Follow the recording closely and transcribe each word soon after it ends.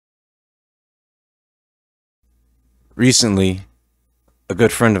Recently, a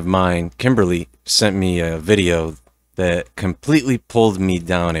good friend of mine, Kimberly, sent me a video that completely pulled me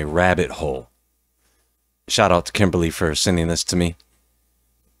down a rabbit hole. Shout out to Kimberly for sending this to me.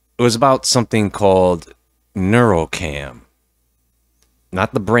 It was about something called NeuroCam.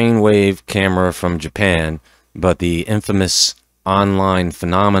 Not the brainwave camera from Japan, but the infamous online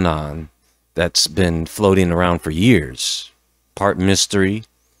phenomenon that's been floating around for years. Part mystery,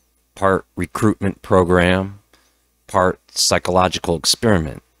 part recruitment program, part psychological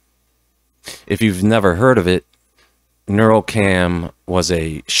experiment. If you've never heard of it, NeuroCam was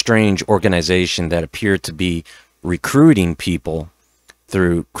a strange organization that appeared to be recruiting people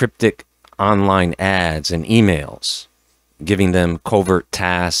through cryptic online ads and emails, giving them covert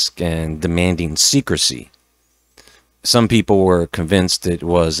tasks and demanding secrecy. Some people were convinced it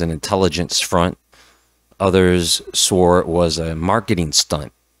was an intelligence front. Others swore it was a marketing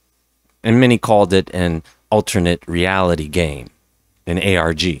stunt. And many called it an alternate reality game, an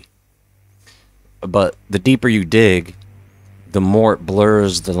ARG. But the deeper you dig, the more it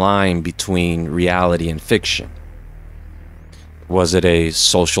blurs the line between reality and fiction. Was it a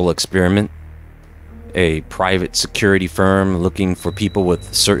social experiment? A private security firm looking for people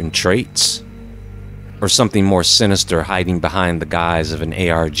with certain traits? Or something more sinister hiding behind the guise of an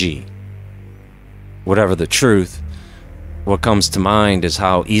ARG? Whatever the truth, what comes to mind is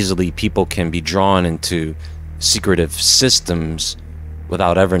how easily people can be drawn into secretive systems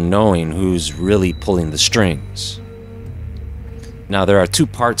without ever knowing who's really pulling the strings. Now, there are two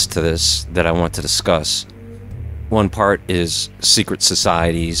parts to this that I want to discuss. One part is secret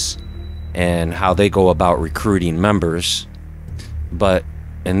societies and how they go about recruiting members. But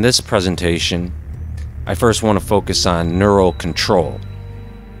in this presentation, I first want to focus on NeuroControl,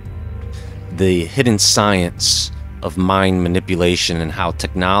 the hidden science of mind manipulation and how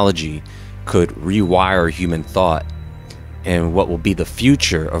technology could rewire human thought and what will be the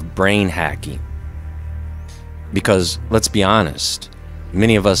future of brain hacking. Because let's be honest,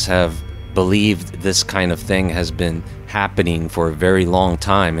 many of us have believed this kind of thing has been happening for a very long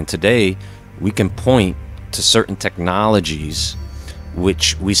time, and today we can point to certain technologies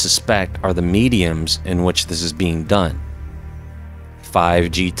which we suspect are the mediums in which this is being done.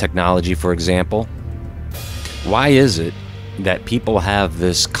 5G technology, for example. Why is it that people have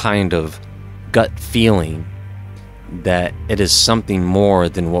this kind of gut feeling that it is something more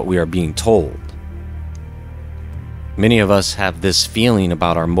than what we are being told? Many of us have this feeling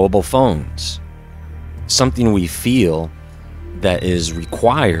about our mobile phones, something we feel that is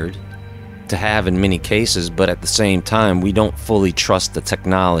required to have in many cases, but at the same time, we don't fully trust the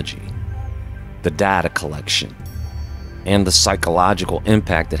technology, the data collection, and the psychological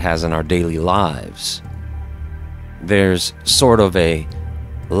impact it has on our daily lives. There's sort of a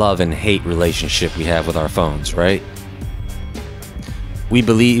love and hate relationship we have with our phones, right? We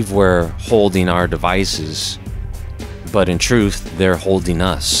believe we're holding our devices, but in truth, they're holding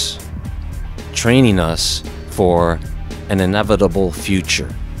us, training us for an inevitable future.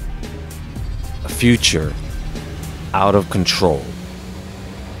 A future out of control.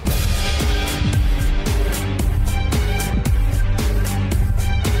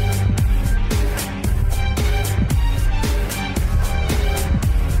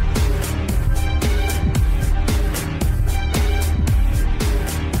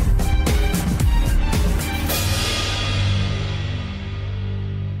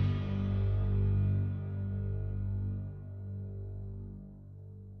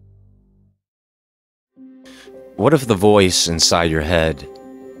 What if the voice inside your head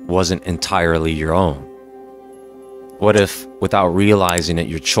wasn't entirely your own? What if, without realizing it,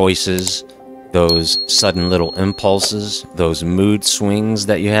 your choices, those sudden little impulses, those mood swings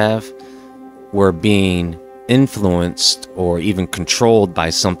that you have, were being influenced or even controlled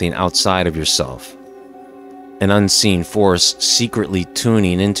by something outside of yourself? An unseen force secretly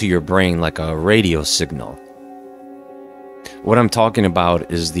tuning into your brain like a radio signal. What I'm talking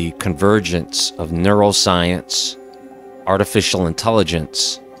about is the convergence of neuroscience, artificial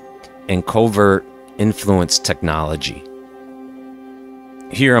intelligence, and covert influence technology.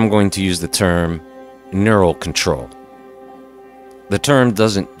 Here I'm going to use the term NeuroControl. The term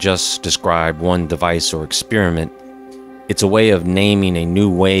doesn't just describe one device or experiment. It's a way of naming a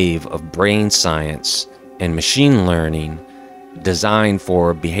new wave of brain science and machine learning designed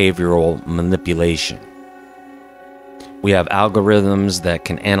for behavioral manipulation. We have algorithms that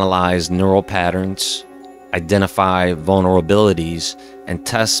can analyze neural patterns, identify vulnerabilities, and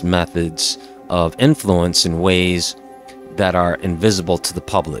test methods of influence in ways that are invisible to the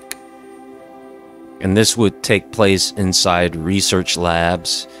public. And this would take place inside research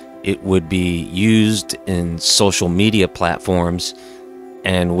labs it would be used in social media platforms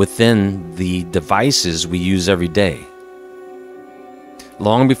and within the devices we use every day.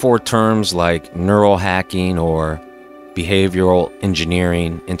 Long before terms like neural hacking or behavioral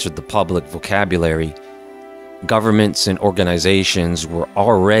engineering entered the public vocabulary, governments and organizations were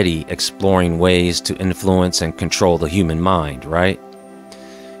already exploring ways to influence and control the human mind, right?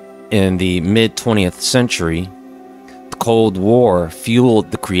 In the mid-20th century, the Cold War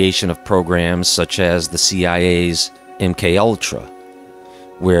fueled the creation of programs such as the CIA's MKUltra,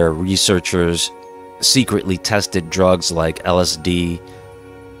 where researchers secretly tested drugs like LSD,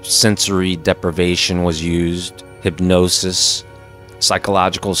 sensory deprivation was used, hypnosis,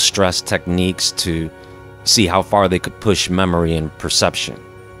 psychological stress techniques to see how far they could push memory and perception,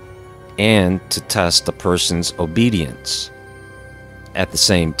 and to test a person's obedience. At the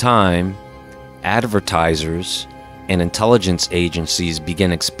same time, advertisers and intelligence agencies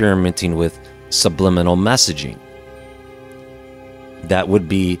began experimenting with subliminal messaging. That would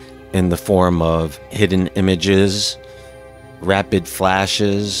be in the form of hidden images, rapid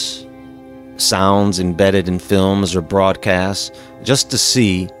flashes, sounds embedded in films or broadcasts, just to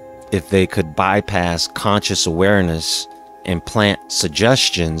see if they could bypass conscious awareness and plant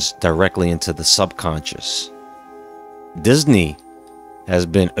suggestions directly into the subconscious. Disney has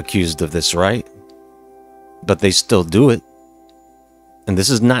been accused of this, right? But they still do it. And this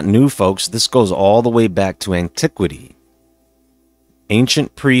is not new, folks. This goes all the way back to antiquity.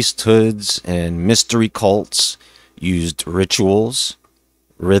 Ancient priesthoods and mystery cults used rituals,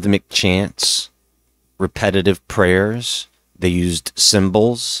 rhythmic chants, repetitive prayers. They used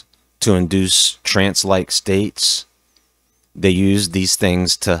symbols to induce trance-like states. They used these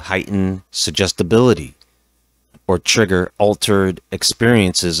things to heighten suggestibility or trigger altered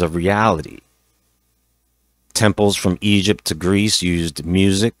experiences of reality. Temples from Egypt to Greece used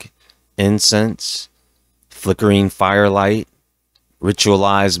music, incense, flickering firelight,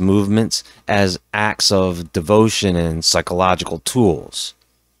 ritualized movements as acts of devotion and psychological tools.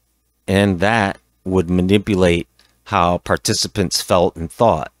 And that would manipulate how participants felt and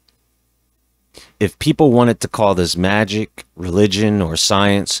thought. If people wanted to call this magic, religion, or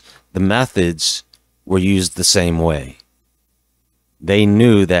science, the methods were used the same way. They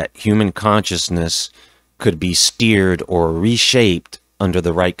knew that human consciousness could be steered or reshaped under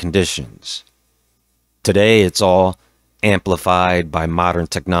the right conditions. Today, it's all amplified by modern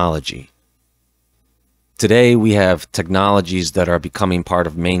technology. Today, we have technologies that are becoming part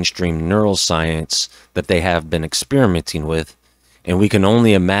of mainstream neuroscience that they have been experimenting with, and we can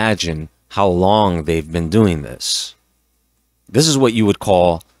only imagine how long they've been doing this. This is what you would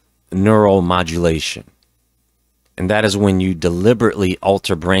call neuromodulation. And that is when you deliberately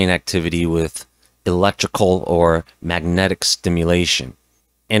alter brain activity with electrical or magnetic stimulation.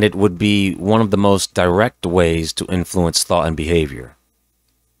 And it would be one of the most direct ways to influence thought and behavior.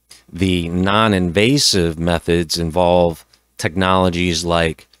 The non-invasive methods involve technologies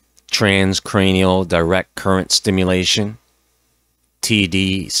like transcranial direct current stimulation,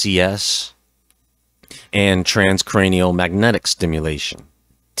 TDCS, and transcranial magnetic stimulation,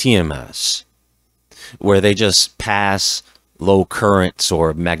 TMS, where they just pass low currents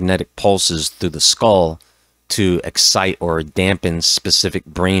or magnetic pulses through the skull to excite or dampen specific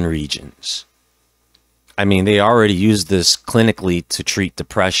brain regions. I mean, they already use this clinically to treat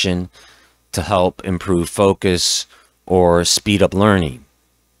depression, to help improve focus, or speed up learning.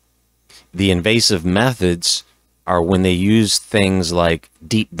 The invasive methods are when they use things like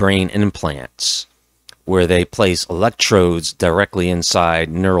deep brain implants, where they place electrodes directly inside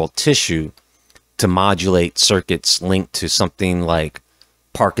neural tissue to modulate circuits linked to something like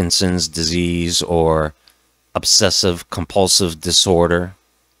Parkinson's disease or obsessive compulsive disorder,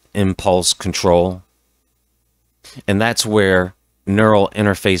 impulse control. And that's where neural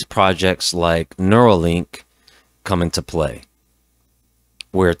interface projects like Neuralink come into play,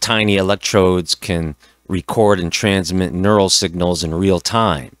 where tiny electrodes can record and transmit neural signals in real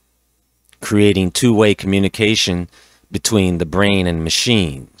time, creating two-way communication between the brain and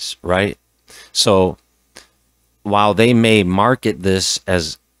machines, right? So while they may market this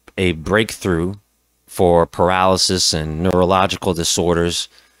as a breakthrough for paralysis and neurological disorders,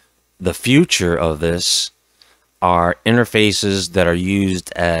 the future of this are interfaces that are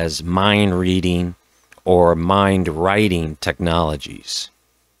used as mind reading or mind writing technologies.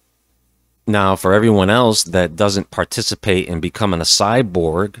 Now, for everyone else that doesn't participate in becoming a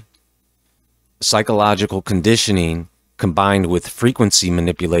cyborg, psychological conditioning combined with frequency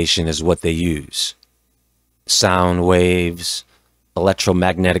manipulation is what they use. Sound waves,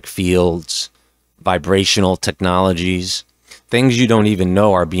 electromagnetic fields, vibrational technologies, things you don't even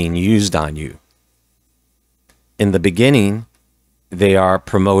know are being used on you. In the beginning, they are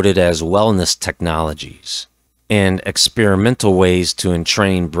promoted as wellness technologies and experimental ways to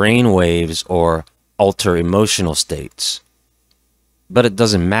entrain brain waves or alter emotional states. But it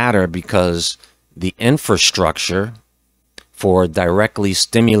doesn't matter because the infrastructure for directly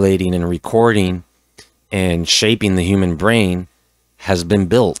stimulating and recording and shaping the human brain has been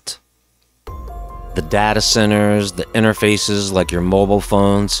built. The data centers, the interfaces like your mobile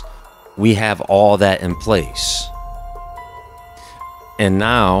phones, we have all that in place. And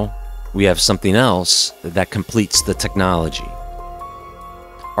now we have something else that completes the technology.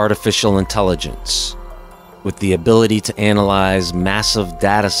 Artificial intelligence, with the ability to analyze massive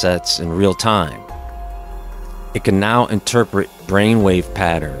data sets in real time. It can now interpret brainwave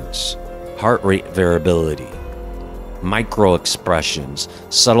patterns, heart rate variability, micro expressions,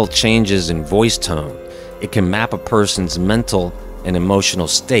 subtle changes in voice tone. It can map a person's mental and emotional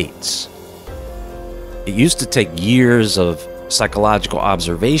states. It used to take years of psychological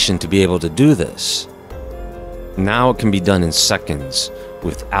observation to be able to do this. Now it can be done in seconds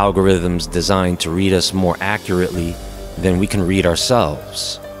with algorithms designed to read us more accurately than we can read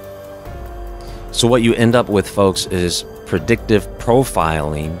ourselves. So what you end up with, folks, is predictive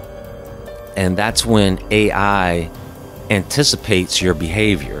profiling, and that's when AI anticipates your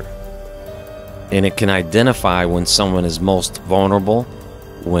behavior. And it can identify when someone is most vulnerable,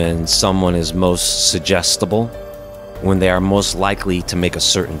 when someone is most suggestible, when they are most likely to make a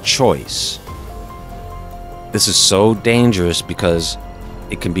certain choice. This is so dangerous because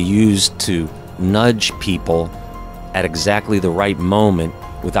it can be used to nudge people at exactly the right moment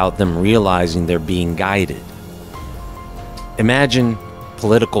without them realizing they're being guided. Imagine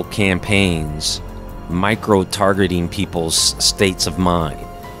political campaigns micro-targeting people's states of mind,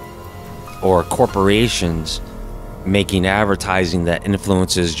 or corporations making advertising that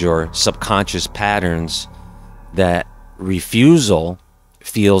influences your subconscious patterns that refusal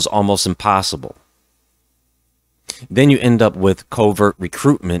feels almost impossible. Then you end up with covert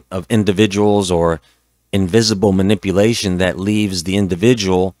recruitment of individuals or invisible manipulation that leaves the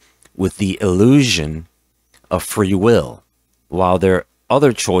individual with the illusion of free will, while their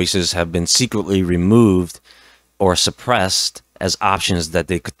other choices have been secretly removed or suppressed as options that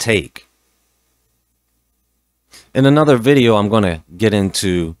they could take. In another video, I'm going to get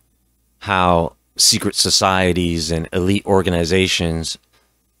into how secret societies and elite organizations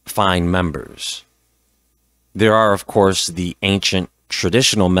find members. There are, of course, the ancient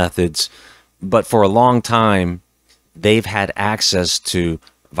traditional methods, but for a long time, they've had access to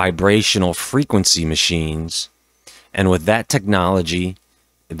vibrational frequency machines. And with that technology,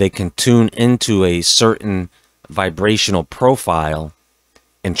 they can tune into a certain vibrational profile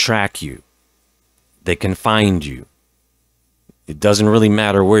and track you. They can find you. It doesn't really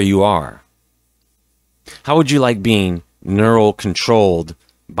matter where you are. How would you like being neural-controlled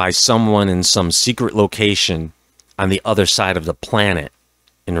by someone in some secret location on the other side of the planet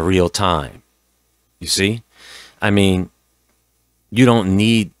in real time? You see? I mean, you don't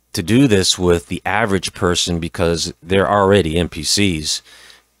need to do this with the average person because they're already NPCs.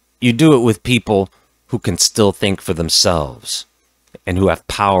 You do it with people who can still think for themselves and who have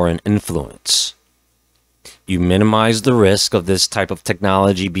power and influence. You minimize the risk of this type of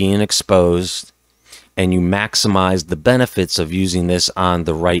technology being exposed, and you maximize the benefits of using this on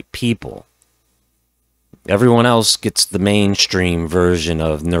the right people. Everyone else gets the mainstream version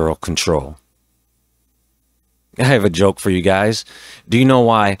of NeuroControl. I have a joke for you guys. Do you know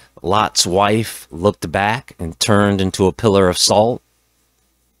why Lot's wife looked back and turned into a pillar of salt?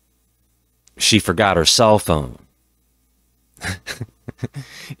 She forgot her cell phone.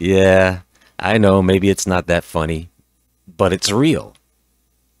 Yeah, I know, maybe it's not that funny, but it's real.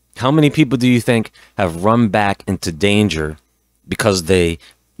 How many people do you think have run back into danger because they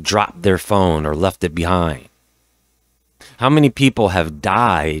dropped their phone or left it behind? How many people have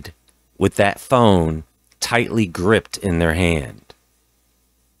died with that phone tightly gripped in their hand?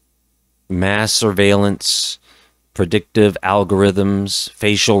 Mass surveillance, predictive algorithms,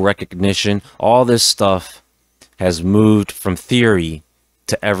 facial recognition, all this stuff has moved from theory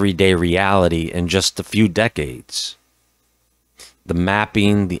to everyday reality in just a few decades. The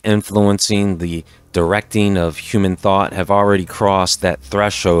mapping, the influencing, the directing of human thought have already crossed that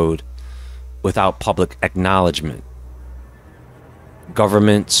threshold without public acknowledgement.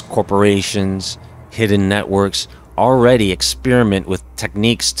 Governments, corporations, hidden networks already experiment with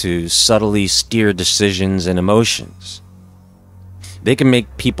techniques to subtly steer decisions and emotions. They can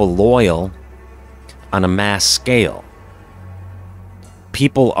make people loyal on a mass scale.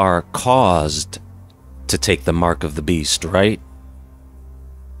 People are caused to take the mark of the beast, right?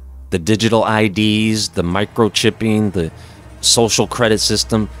 The digital IDs, the microchipping, the social credit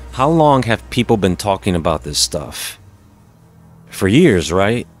system. How long have people been talking about this stuff? For years,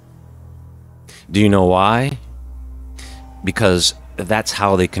 right? Do you know why? Because that's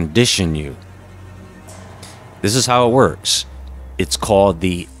how they condition you. This is how it works. It's called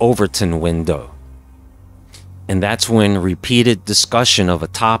the Overton window. And that's when repeated discussion of a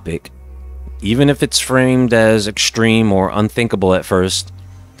topic, even if it's framed as extreme or unthinkable at first,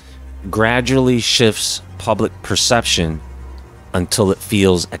 gradually shifts public perception until it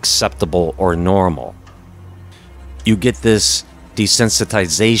feels acceptable or normal. You get this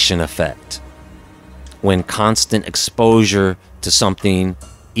desensitization effect when constant exposure to something,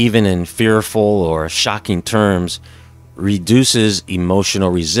 even in fearful or shocking terms, reduces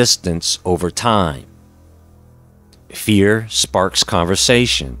emotional resistance over time. Fear sparks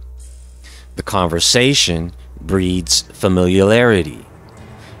conversation. The conversation breeds familiarity,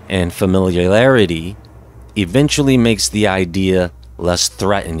 and familiarity eventually makes the idea less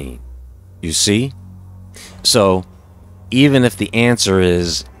threatening. You see? So, even if the answer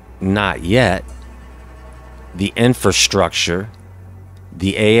is not yet, the infrastructure,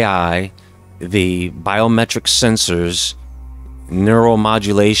 the AI, the biometric sensors,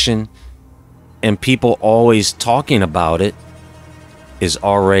 neuromodulation, and people always talking about it is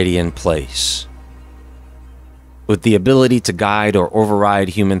already in place. With the ability to guide or override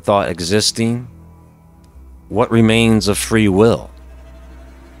human thought existing, what remains of free will?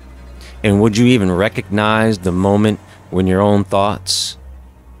 And would you even recognize the moment when your own thoughts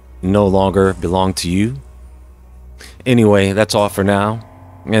no longer belong to you? Anyway, that's all for now,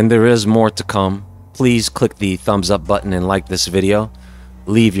 and there is more to come. Please click the thumbs up button and like this video.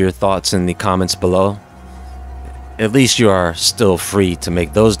 Leave your thoughts in the comments below. At least you are still free to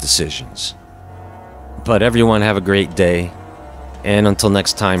make those decisions. But everyone have a great day, and until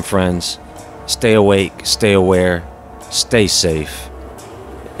next time, friends, stay awake, stay aware, stay safe,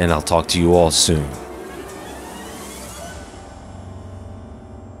 and I'll talk to you all soon.